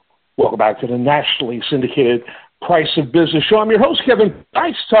Welcome back to the nationally syndicated Price of Business show. I'm your host, Kevin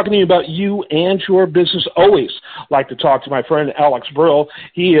Price, talking to you about you and your business. Always like to talk to my friend Alex Brill.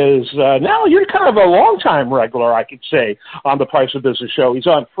 He is now you're kind of a long-time regular, I could say, on the Price of Business show. He's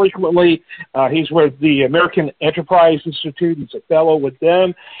on frequently. He's with the American Enterprise Institute. He's a fellow with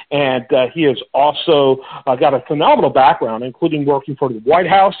them, and he has also got a phenomenal background, including working for the White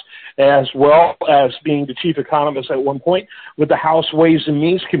House, as well as being the chief economist at one point with the House Ways and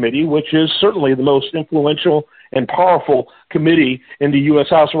Means Committee, which is certainly the most influential and powerful committee in the U.S.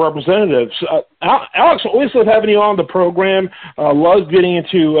 House of Representatives. Alex, always love having you on the program. Love getting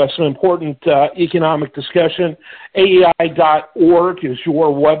into some important economic discussion. AEI.org is your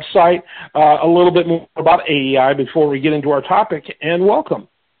website. A little bit more about AEI before we get into our topic, and welcome.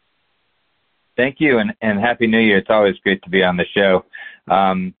 Thank you, and Happy New Year. It's always great to be on the show.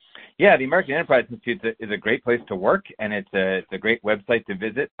 Yeah, the American Enterprise Institute is a great place to work, and it's a great website to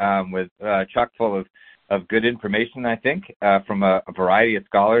visit with chock full of good information, I think, from a variety of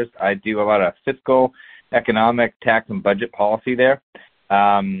scholars. I do a lot of fiscal, economic, tax, and budget policy there.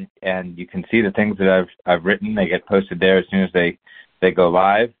 And you can see the things that I've written. They get posted there as soon as they go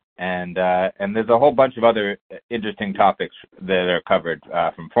live. And there's a whole bunch of other interesting topics that are covered,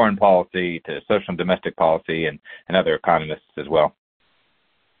 from foreign policy to social and domestic policy and other economists as well.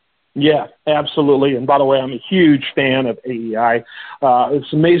 Yeah, absolutely. And by the way, I'm a huge fan of AEI.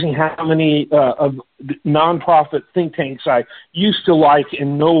 It's amazing how many of nonprofit think tanks I used to like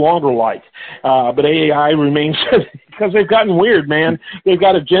and no longer like. But AEI remains, because they've gotten weird, man. They've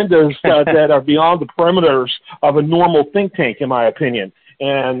got agendas that are beyond the perimeters of a normal think tank, in my opinion.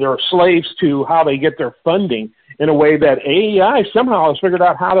 And they're slaves to how they get their funding in a way that AEI somehow has figured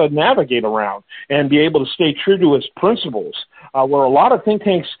out how to navigate around and be able to stay true to its principles, where a lot of think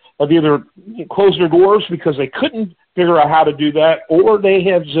tanks have either closed their doors because they couldn't figure out how to do that, or they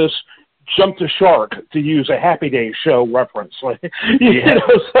have just jumped the shark, to use a Happy Days show reference. So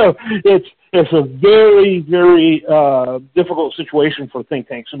it's a very, very difficult situation for think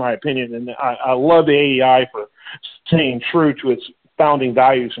tanks, in my opinion. And I love the AEI for staying true to its founding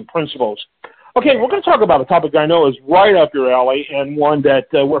values and principles. Okay, we're going to talk about a topic I know is right up your alley, and one that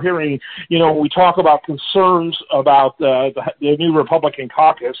we're hearing, when we talk about concerns about the new Republican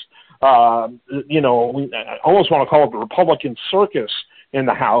caucus. I almost want to call it the Republican circus in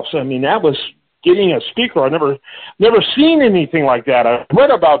the House. I mean, that was getting a speaker. I've never seen anything like that. I've read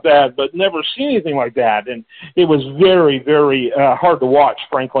about that, but never seen anything like that, and it was very, very hard to watch,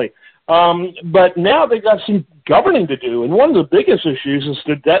 frankly. But now they've got some governing to do, and one of the biggest issues is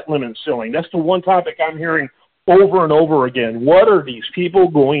the debt limit ceiling. That's the one topic I'm hearing over and over again. What are these people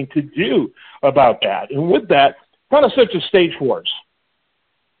going to do about that? And with that, kind of set the stage for us.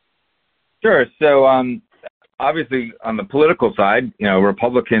 Sure. So obviously on the political side,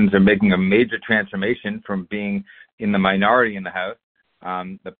 Republicans are making a major transformation from being in the minority in the House,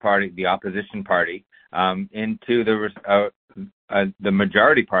 the opposition party, into the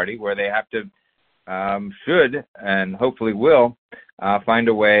majority party, where they have to, should, and hopefully will, find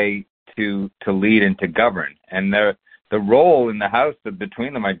a way to lead and to govern. And the role in the House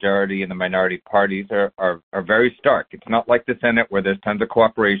between the majority and the minority parties are very stark. It's not like the Senate, where there's tons of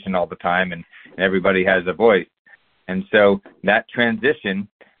cooperation all the time and everybody has a voice. And so that transition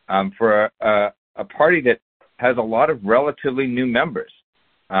for a party that has a lot of relatively new members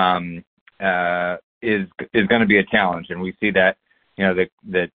is going to be a challenge. And we see that,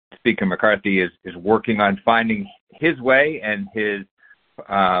 that Speaker McCarthy is working on finding his way and his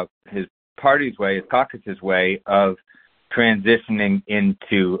party's way, his caucus's way of transitioning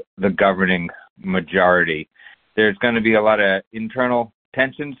into the governing majority. There's going to be a lot of internal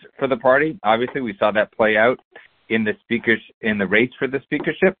tensions for the party. Obviously, we saw that play out in the race for the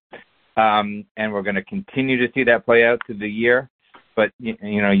speakership, and we're going to continue to see that play out through the year. But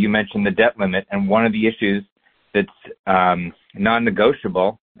you mentioned the debt limit, and one of the issues that's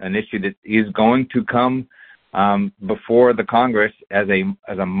non-negotiable, an issue that is going to come before the Congress as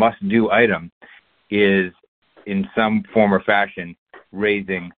a must-do item, is in some form or fashion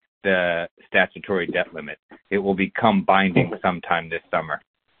raising the statutory debt limit. It will become binding sometime this summer.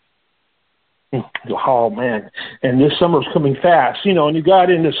 Oh, man. And this summer's coming fast, and you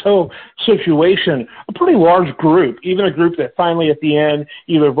got in this whole situation, a pretty large group, even a group that finally at the end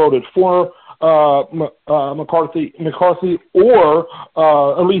either voted for McCarthy or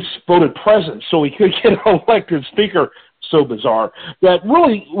at least voted present so he could get elected speaker. So bizarre. That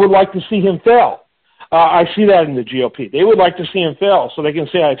really would like to see him fail. I see that in the GOP. They would like to see him fail so they can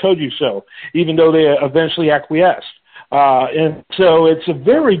say, I told you so, even though they eventually acquiesced. And so it's a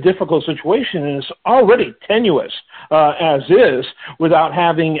very difficult situation, and it's already tenuous as is without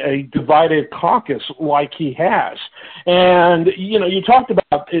having a divided caucus like he has. And, you talked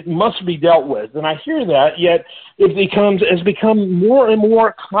about it must be dealt with, and I hear that, yet has become more and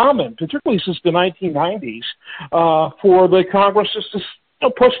more common, particularly since the 1990s, for the Congress just to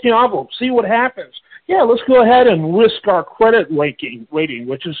push the envelope, see what happens. Yeah, let's go ahead and risk our credit rating,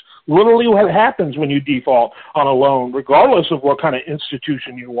 which is literally what happens when you default on a loan, regardless of what kind of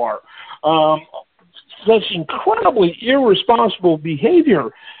institution you are. Such incredibly irresponsible behavior.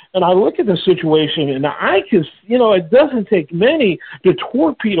 And I look at the situation, and I can, it doesn't take many to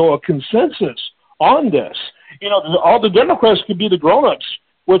torpedo a consensus on this. All the Democrats could be the grown-ups,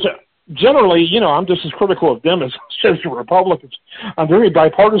 which generally, I'm just as critical of them as the Republicans. I'm very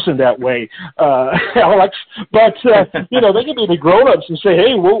bipartisan that way, Alex. But, they can be the grown-ups and say,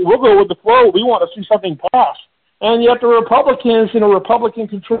 hey, we'll go with the flow. We want to see something pass. And yet the Republicans in a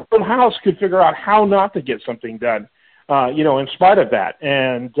Republican-controlled House could figure out how not to get something done, in spite of that.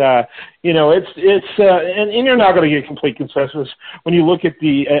 And, and you're not going to get complete consensus when you look at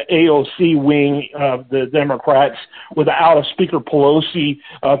the AOC wing of the Democrats without a Speaker Pelosi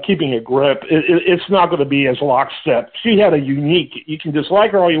keeping a grip. It's not going to be as lockstep. She had a unique, you can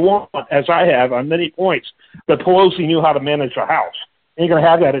dislike her all you want, as I have on many points, but Pelosi knew how to manage the House. Ain't going to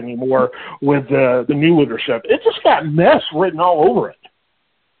have that anymore with the new leadership. It just got mess written all over it.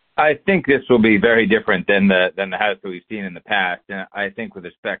 I think this will be very different than the House that we've seen in the past. And I think with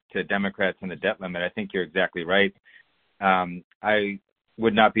respect to Democrats and the debt limit, I think you're exactly right. I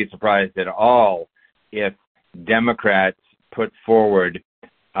would not be surprised at all if Democrats put forward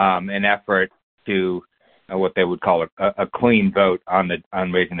an effort to what they would call a clean vote on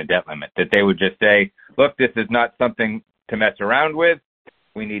raising the debt limit. That they would just say, look, this is not something to mess around with.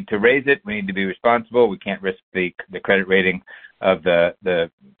 We need to raise it. We need to be responsible. We can't risk the credit rating of the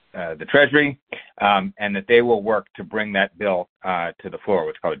Treasury, and that they will work to bring that bill to the floor,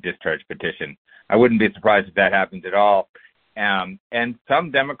 what's called a discharge petition. I wouldn't be surprised if that happens at all. And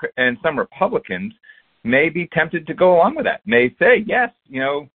some Republicans may be tempted to go along with that. May say, yes,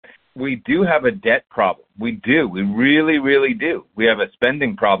 we do have a debt problem. We do. We really, really do. We have a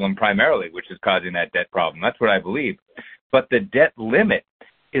spending problem primarily, which is causing that debt problem. That's what I believe. But the debt limit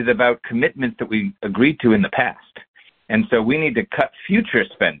is about commitments that we agreed to in the past. And so we need to cut future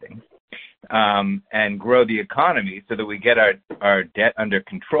spending and grow the economy so that we get our debt under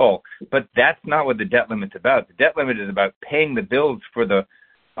control. But that's not what the debt limit's about. The debt limit is about paying the bills for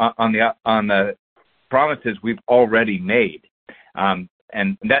on the promises we've already made. And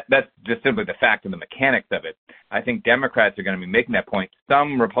that's just simply the fact of the mechanics of it. I think Democrats are going to be making that point.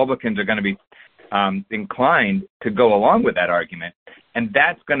 Some Republicans are going to be inclined to go along with that argument. And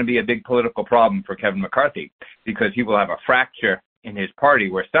that's going to be a big political problem for Kevin McCarthy, because he will have a fracture in his party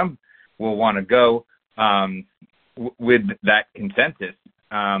where some will want to go with that consensus,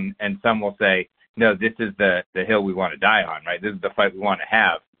 and some will say, no, this is the hill we want to die on, right? This is the fight we want to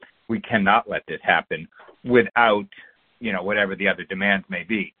have. We cannot let this happen without, whatever the other demands may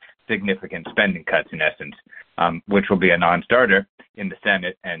be, significant spending cuts in essence, which will be a non-starter in the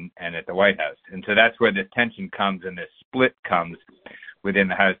Senate and at the White House. And so that's where this tension comes and this split comes within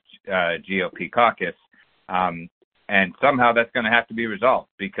the House GOP caucus. And somehow that's going to have to be resolved,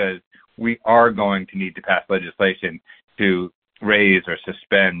 because we are going to need to pass legislation to raise or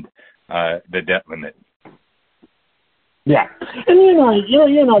suspend the debt limit. Yeah, and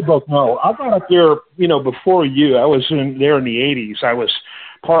you and I both know. I got up there, before you. I was there in the '80s. I was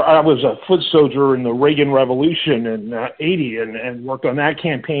a foot soldier in the Reagan Revolution in '80, and worked on that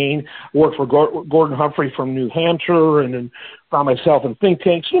campaign. Worked for Gordon Humphrey from New Hampshire, and then found myself in think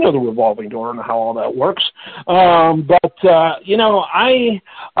tanks. The revolving door and how all that works. But I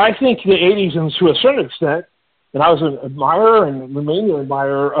think the '80s, and to a certain extent, and I was an admirer and remain an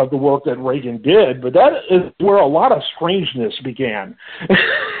admirer of the work that Reagan did, but that is where a lot of strangeness began.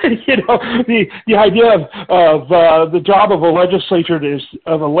 The idea of the job of a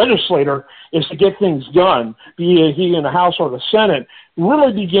legislator is to get things done, be he in the House or the Senate,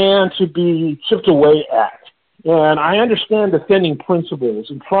 really began to be chipped away at. And I understand defending principles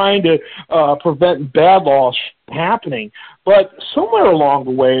and trying to prevent bad laws from happening, but somewhere along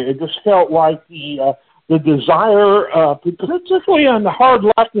the way, it just felt like the desire, particularly on the hard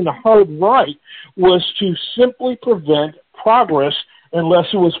left and the hard right, was to simply prevent progress unless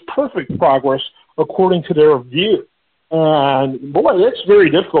it was perfect progress according to their view. And, boy, it's very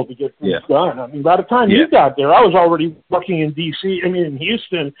difficult to get things done. I mean, by the time you got there, I was already working in in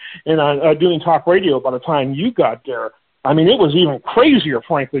Houston, and doing talk radio by the time you got there. I mean, it was even crazier,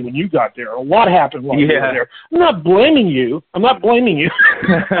 frankly, when you got there. A lot happened while you were there. I'm not blaming you. But it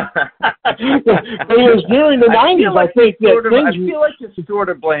was during the 90s, I think, that things... I feel like you're sort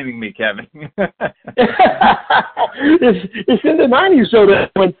of blaming me, Kevin. It's in the 90s, so that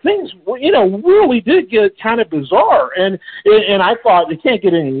when things, really did get kind of bizarre. And I thought, it can't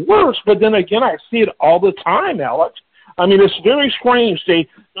get any worse. But then again, I see it all the time, Alex. I mean, it's very strange. They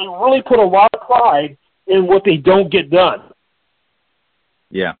really put a lot of pride in what they don't get done.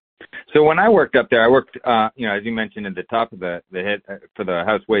 Yeah. So when I worked up there, I worked, as you mentioned at the top of the head for the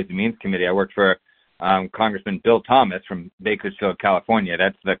House Ways and Means Committee. I worked for Congressman Bill Thomas from Bakersfield, California.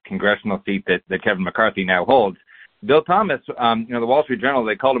 That's the congressional seat that Kevin McCarthy now holds. Bill Thomas, the Wall Street Journal,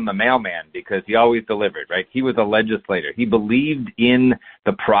 they called him the mailman because he always delivered, right? He was a legislator. He believed in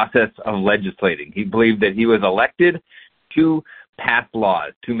the process of legislating. He believed that he was elected to pass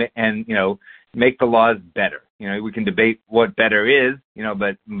laws, make the laws better. We can debate what better is,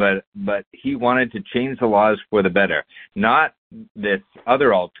 but he wanted to change the laws for the better, not this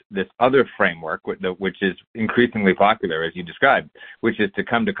other framework, which is increasingly popular, as you described, which is to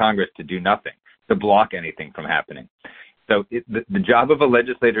come to Congress to do nothing, to block anything from happening. So the job of a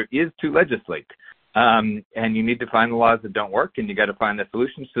legislator is to legislate, and you need to find the laws that don't work, and you got to find the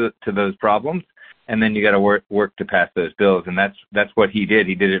solutions to those problems. And then you got to work to pass those bills, and that's what he did.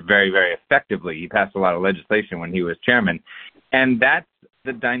 He did it very, very effectively. He passed a lot of legislation when he was chairman, and that's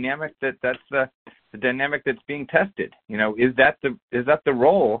the dynamic that's the dynamic that's being tested. Is that the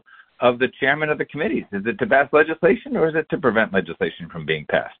role of the chairman of the committees? Is it to pass legislation, or is it to prevent legislation from being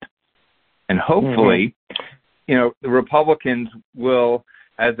passed? And hopefully, the Republicans will,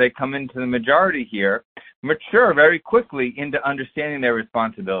 as they come into the majority here, mature very quickly into understanding their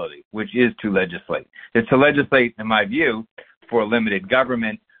responsibility, which is to legislate. It's to legislate, in my view, for limited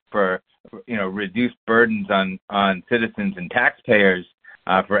government, for reduced burdens on citizens and taxpayers,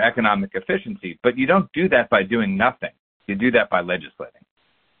 for economic efficiency. But you don't do that by doing nothing. You do that by legislating.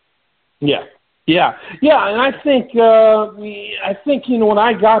 Yeah, and I think when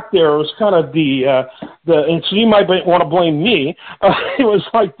I got there, it was kind of the and so you might want to blame me. It was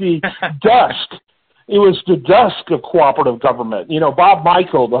like the dusk. It was the dusk of cooperative government. Bob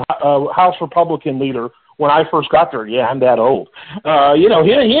Michel, the House Republican leader, when I first got there, I'm that old. He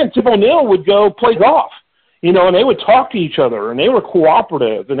and Tip O'Neill would go play golf, and they would talk to each other, and they were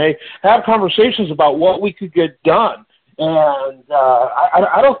cooperative, and they have conversations about what we could get done. And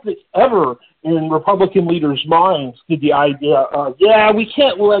I don't think ever in Republican leaders' minds did the idea of, we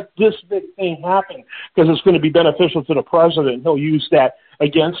can't let this big thing happen because it's going to be beneficial to the president. He'll use that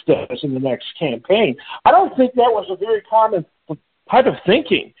against us in the next campaign. I don't think that was a very common type of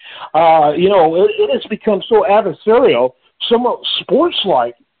thinking. It has become so adversarial, somewhat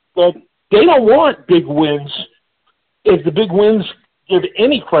sports-like, that they don't want big wins if the big wins give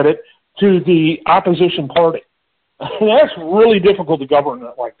any credit to the opposition party. And that's really difficult to govern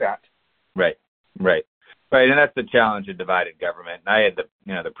it like that. Right. And that's the challenge of divided government. And I had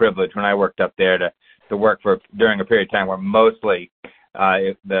the privilege when I worked up there to work during a period of time where mostly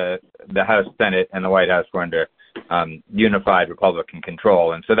the House, Senate, and the White House were under unified Republican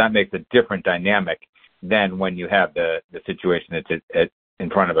control, and so that makes a different dynamic than when you have the situation that's in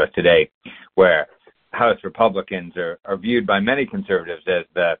front of us today, where House Republicans are viewed by many conservatives as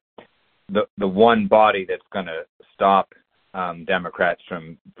the one body that's going to stop Democrats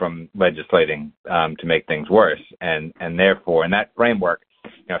from legislating to make things worse, and therefore, in that framework,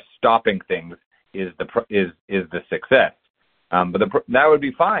 stopping things is the success. But that would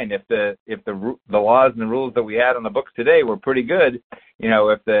be fine if the laws and the rules that we had on the books today were pretty good.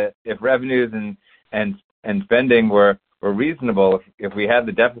 If revenues and spending were reasonable, if we had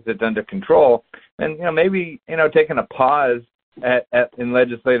the deficits under control, then maybe taking a pause in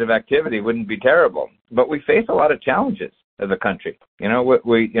legislative activity wouldn't be terrible. But we face a lot of challenges as a country. We're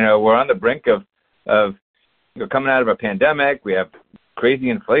on the brink of coming out of a pandemic. We have crazy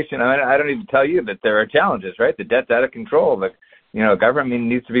inflation. I don't need to tell you that there are challenges, right? The debt's out of control. The government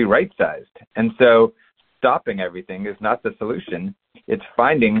needs to be right-sized. And so stopping everything is not the solution. It's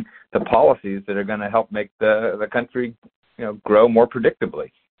finding the policies that are going to help make the country, grow more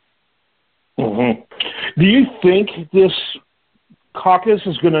predictably. Mm-hmm. Do you think this caucus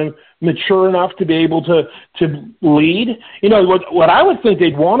is going to mature enough to be able to lead? What I would think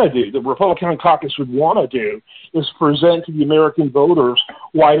they'd want to do, the Republican caucus would want to do, is present to the American voters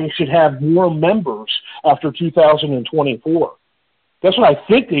why they should have more members after 2024. That's what I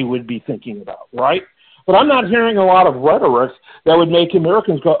think they would be thinking about, right? But I'm not hearing a lot of rhetoric that would make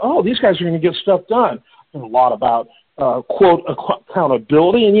Americans go, oh, these guys are going to get stuff done. There's a lot about quote,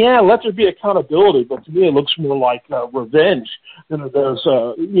 accountability. And yeah, let there be accountability, but to me it looks more like revenge than it does,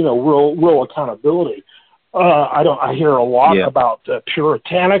 real accountability. I hear a lot about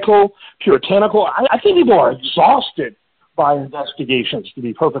puritanical. I think people are exhausted by investigations, to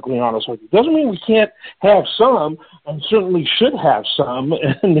be perfectly honest with you. Doesn't mean we can't have some, and certainly should have some,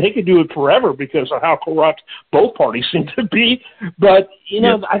 and they could do it forever because of how corrupt both parties seem to be. But,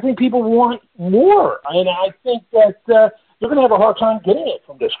 I think people want more, and I think that they're going to have a hard time getting it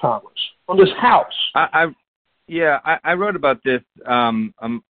from this Congress, from this House. I wrote about this,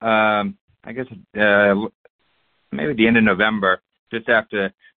 I guess, maybe the end of November, just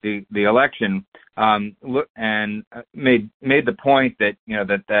after the election, and made the point that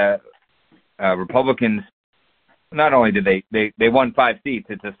that the Republicans, not only did they won 5 seats,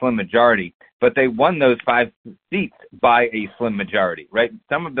 it's a slim majority, but they won those 5 seats by a slim majority, right?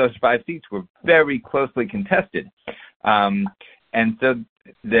 Some of those 5 seats were very closely contested, and so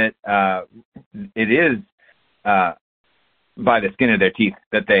that it is by the skin of their teeth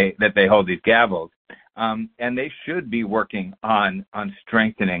that they hold these gavels. And they should be working on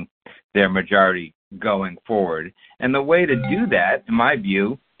strengthening their majority going forward. And the way to do that, in my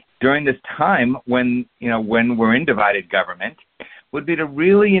view, during this time when we're in divided government, would be to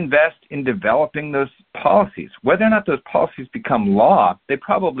really invest in developing those policies. Whether or not those policies become law, they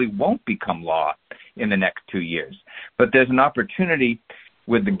probably won't become law in the next 2 years. But there's an opportunity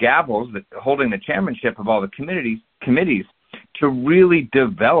with the gavels holding the chairmanship of all the committees to really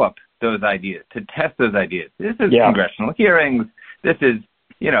develop those ideas, to test those ideas. This is congressional hearings. This is,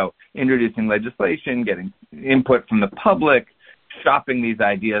 introducing legislation, getting input from the public, shopping these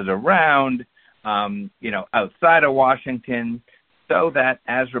ideas around, outside of Washington, so that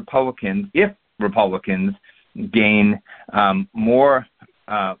as Republicans, if Republicans gain more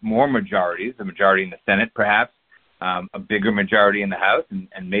majorities, a majority in the Senate perhaps, a bigger majority in the House,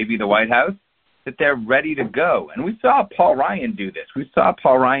 and maybe the White House, that they're ready to go. And we saw Paul Ryan do this. We saw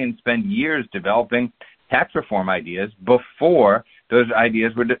Paul Ryan spend years developing tax reform ideas before those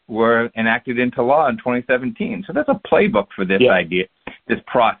ideas were enacted into law in 2017. So there's a playbook for this idea, this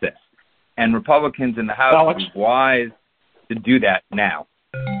process. And Republicans in the House would be wise to do that now.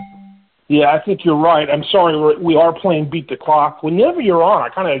 Yeah, I think you're right. I'm sorry, we are playing Beat the Clock. Whenever you're on,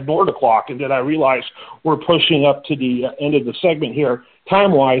 I kind of ignore the clock, and then I realize we're pushing up to the end of the segment here,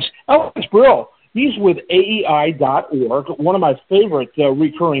 time-wise. Alex Brill, he's with AEI.org, one of my favorite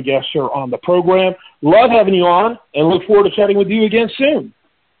recurring guests here on the program. Love having you on, and look forward to chatting with you again soon.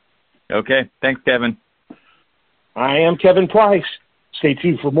 Okay. Thanks, Kevin. I am Kevin Price. Stay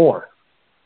tuned for more.